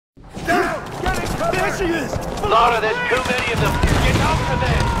she is! Lara, there's too many of them! Get out from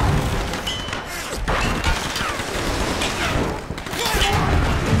there!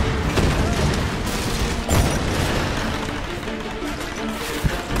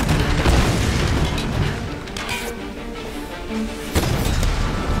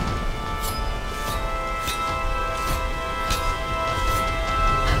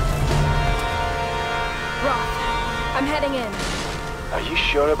 I'm heading in. Are you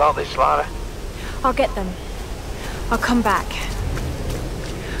sure about this, Lara? I'll get them. I'll come back.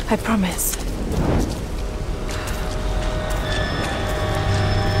 I promise.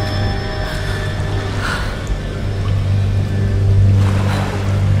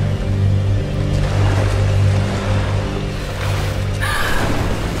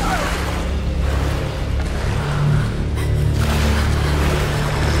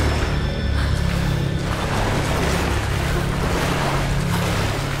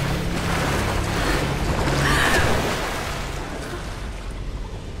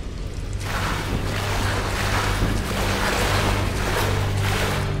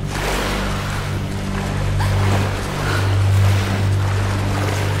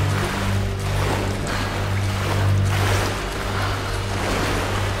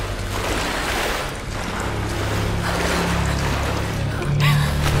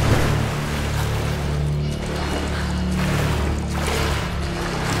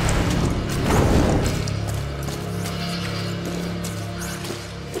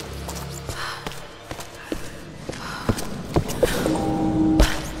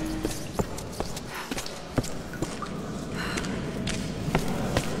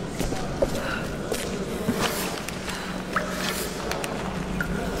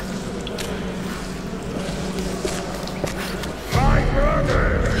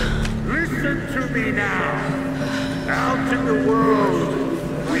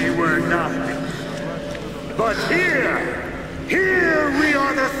 But here we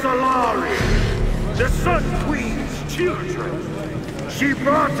are the Solari, the Sun Queen's children. She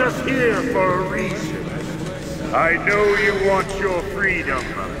brought us here for a reason. I know you want your freedom.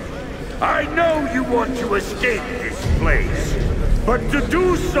 I know you want to escape this place. But to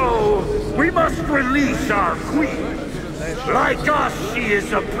do so, we must release our queen. Like us, she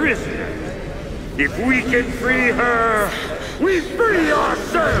is a prisoner. If we can free her, we free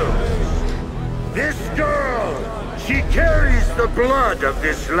ourselves. This girl, she carries the blood of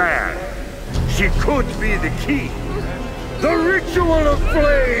this land. She could be the key. The ritual of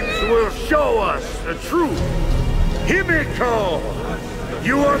flames will show us the truth. Himiko,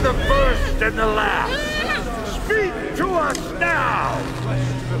 you are the first and the last. Speak to us now!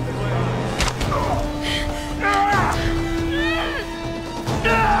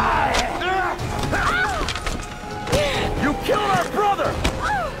 You killed our brother!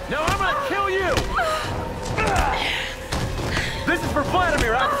 Now I'm gonna kill you! This is for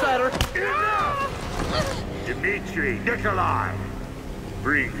Vladimir, outsider! Enough! Dmitri, Nikolai,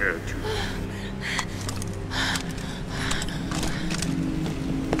 bring her to me.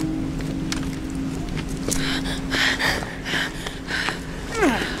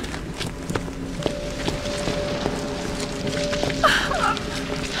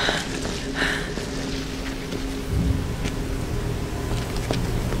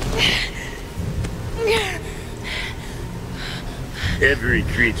 Every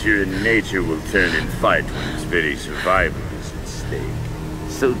creature in nature will turn and fight when its very survival is at stake.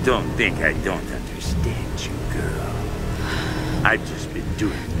 So don't think I don't understand you, girl. I've just been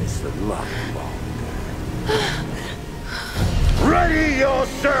doing this a lot longer. Ready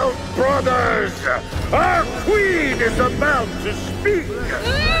yourself, brothers! Our queen is about to speak!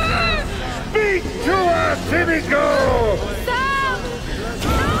 Speak to us, Himiko! Sam!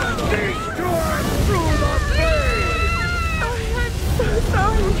 Speak to us through the flame! I'm so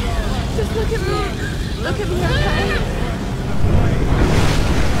sorry. Just look at me. Look at me, okay?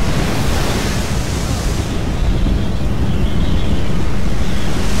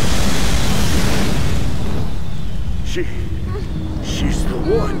 She's the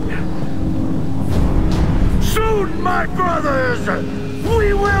one. Soon, my brothers,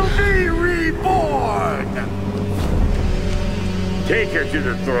 we will be reborn! Take her to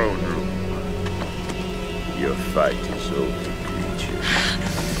the throne room. Your fight is over, creature.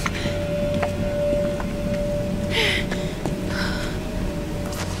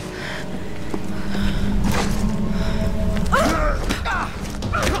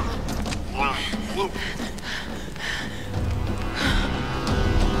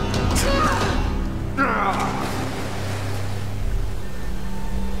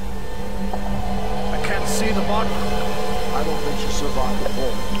 I can't see the body. I don't think she survived the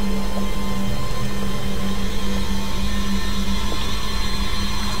fall.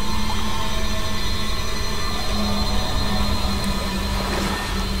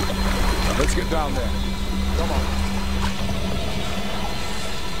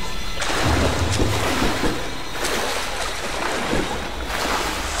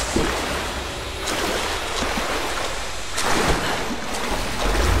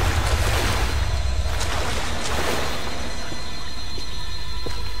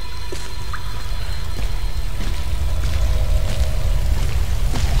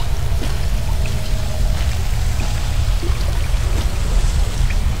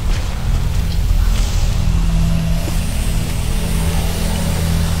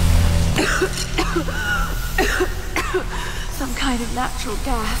 Some kind of natural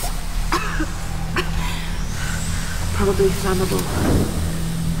gas. Probably flammable.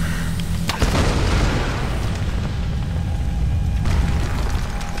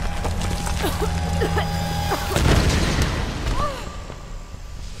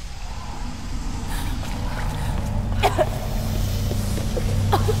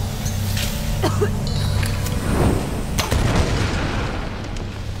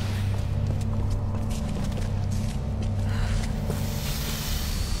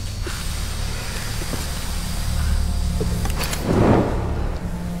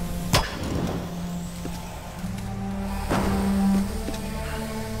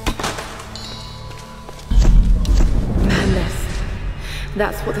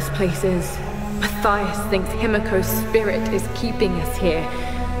 That's what this place is. Matthias thinks Himiko's spirit is keeping us here.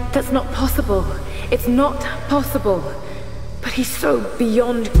 That's not possible. It's not possible. But he's so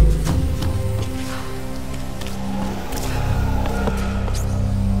beyond...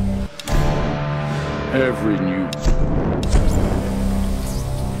 Every new...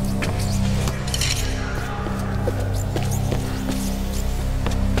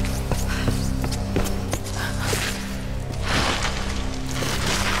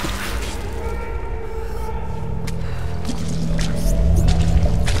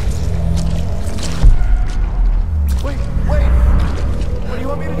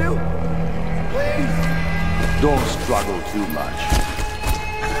 Don't struggle too much.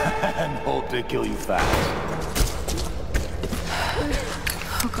 And hope to kill you fast.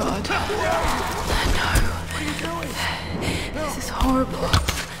 Oh God. No. What are you doing? This is horrible.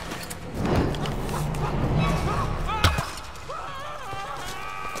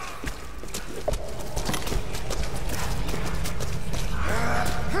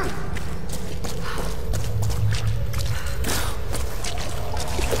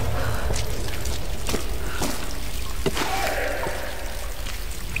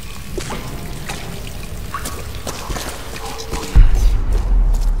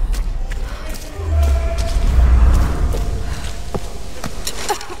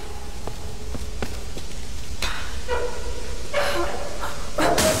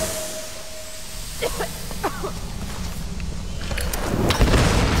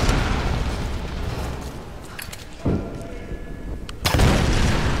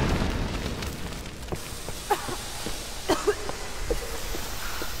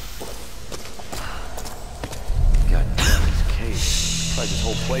 This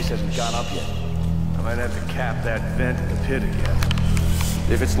whole place hasn't gone up yet. I might have to cap that vent in the pit again.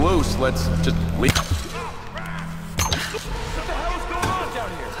 If it's loose, let's just leave. What the hell is going on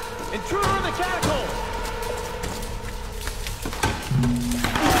down here? Intruder in the catacombs!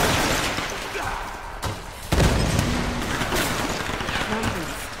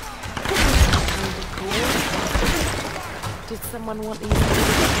 Did someone want these?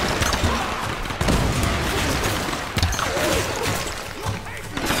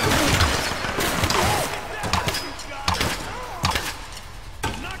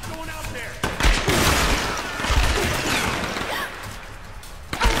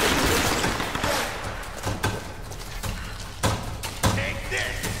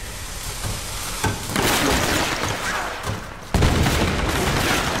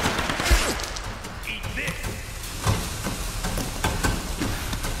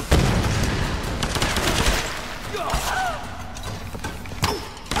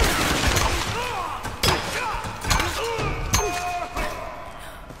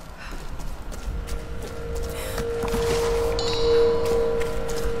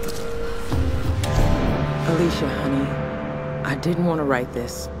 Alicia, honey, I didn't want to write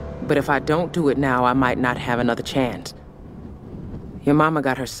this, but if I don't do it now, I might not have another chance. Your mama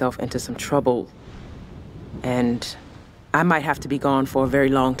got herself into some trouble, and I might have to be gone for a very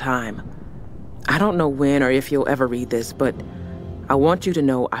long time. I don't know when or if you'll ever read this, but I want you to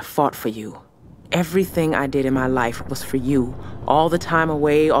know I fought for you. Everything I did in my life was for you. All the time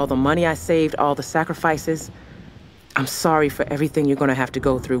away, all the money I saved, all the sacrifices. I'm sorry for everything you're going to have to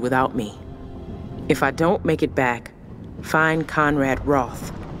go through without me. If I don't make it back, find Conrad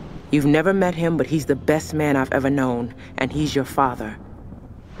Roth. You've never met him, but he's the best man I've ever known, and he's your father.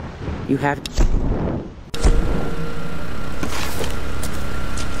 You have...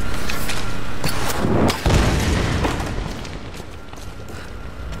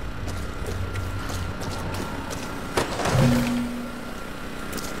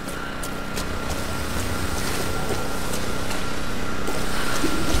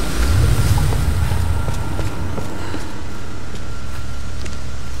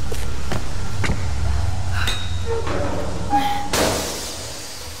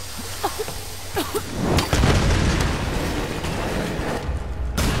 Oh.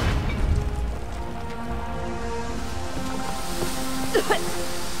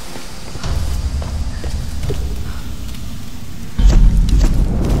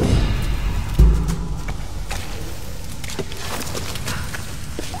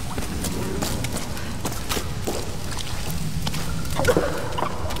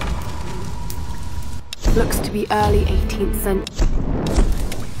 early 18th century.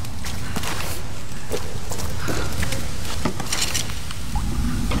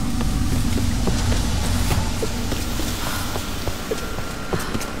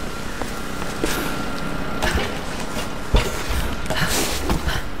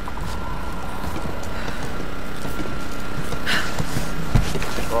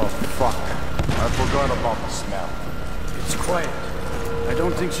 Oh, fuck. I forgot about the smell. It's quiet. I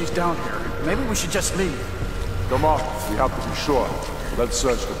don't think she's down here. Maybe we should just leave. Come on, we have to be sure. Let's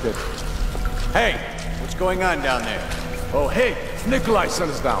search the pit. Hey, what's going on down there? Oh, hey, Nikolai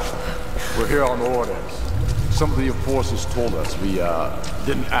sent us down. We're here on orders. Some of the enforcers told us we,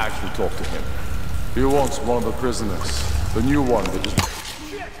 didn't actually talk to him. He wants one of the prisoners. The new one that just...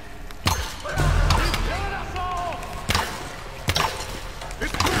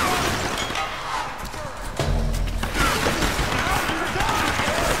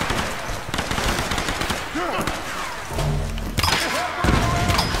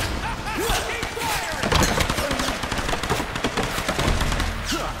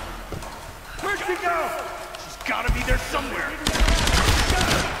 Gotta be there somewhere.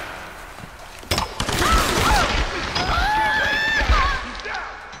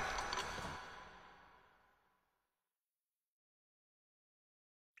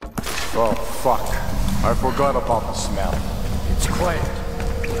 Oh, fuck. I forgot about the smell. It's quiet.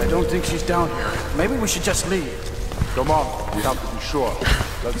 I don't think she's down here. Maybe we should just leave. Come on, we have to be sure.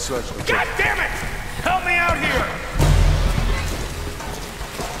 Let's search the pit. God damn it! Help me out here!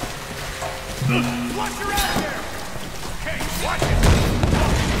 Watch her out there! Okay, watch it!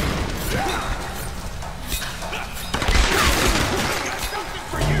 Got something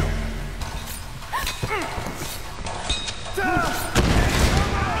for you!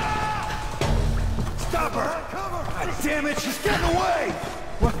 Stop her! God damn it, she's getting away!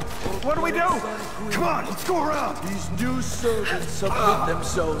 What do we do? Come on, let's go around! These new servants submit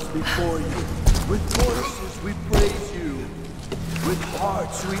themselves before you. With voices we praise you. With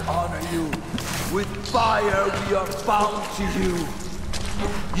hearts we honor you. With fire we are bound to you.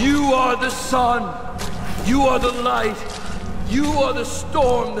 You are the sun. You are the light. You are the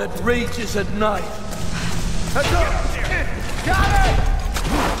storm that rages at night. Heads up! Got it!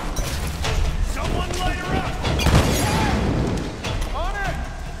 Someone light her up! On it!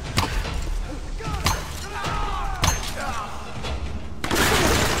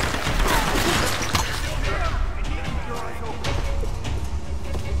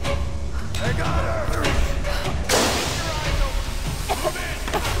 I got her!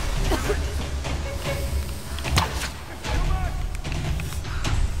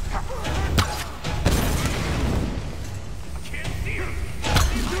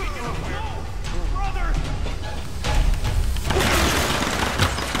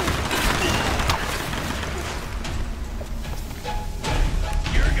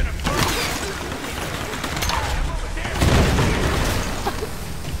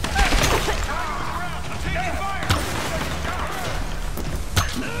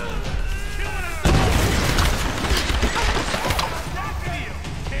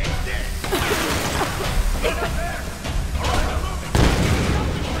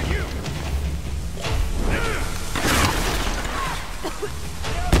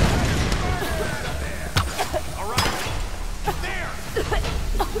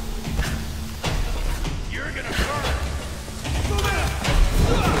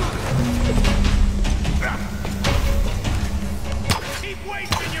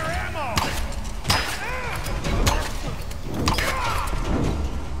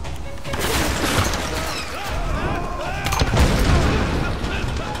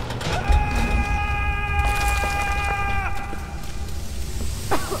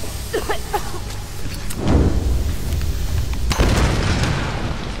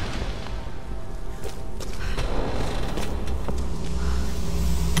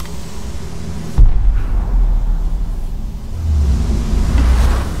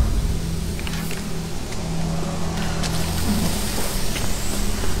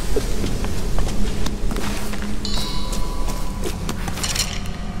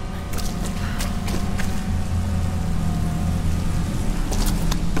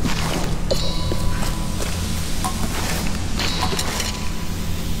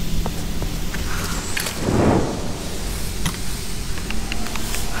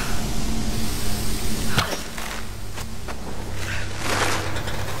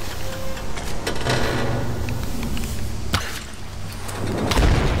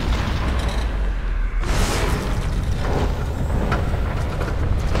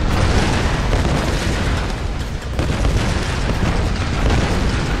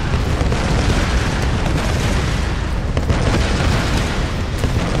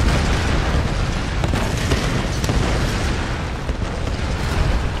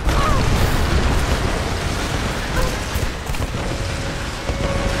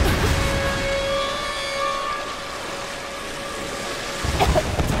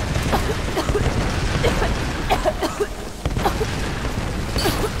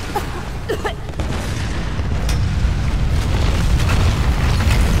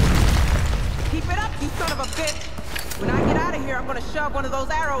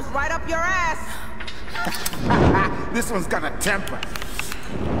 arrows right up your ass. This one's got a temper.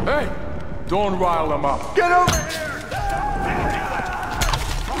 Hey, don't rile them up. Get over here!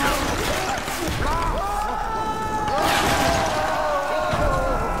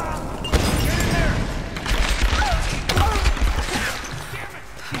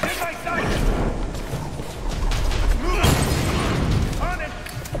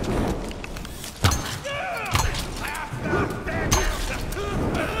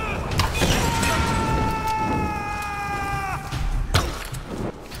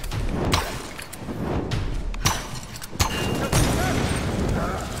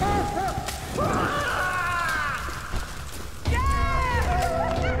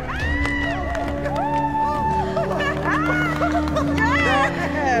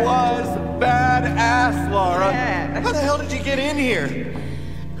 Badass, Lara. Yeah. How the hell did you get in here?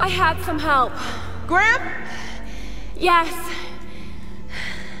 I had some help. Gramp? Yes.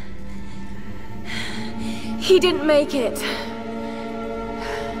 He didn't make it.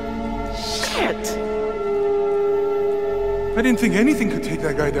 Shit. I didn't think anything could take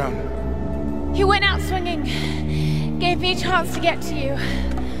that guy down. He went out swinging. Gave me a chance to get to you.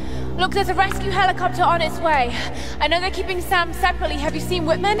 Look, there's a rescue helicopter on its way. I know they're keeping Sam separately. Have you seen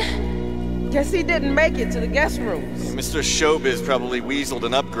Whitman? Guess he didn't make it to the guest rooms. Mr. Showbiz probably weaseled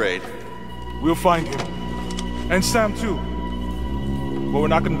an upgrade. We'll find him. And Sam too. But we're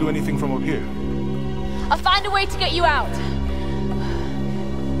not gonna do anything from up here. I'll find a way to get you out.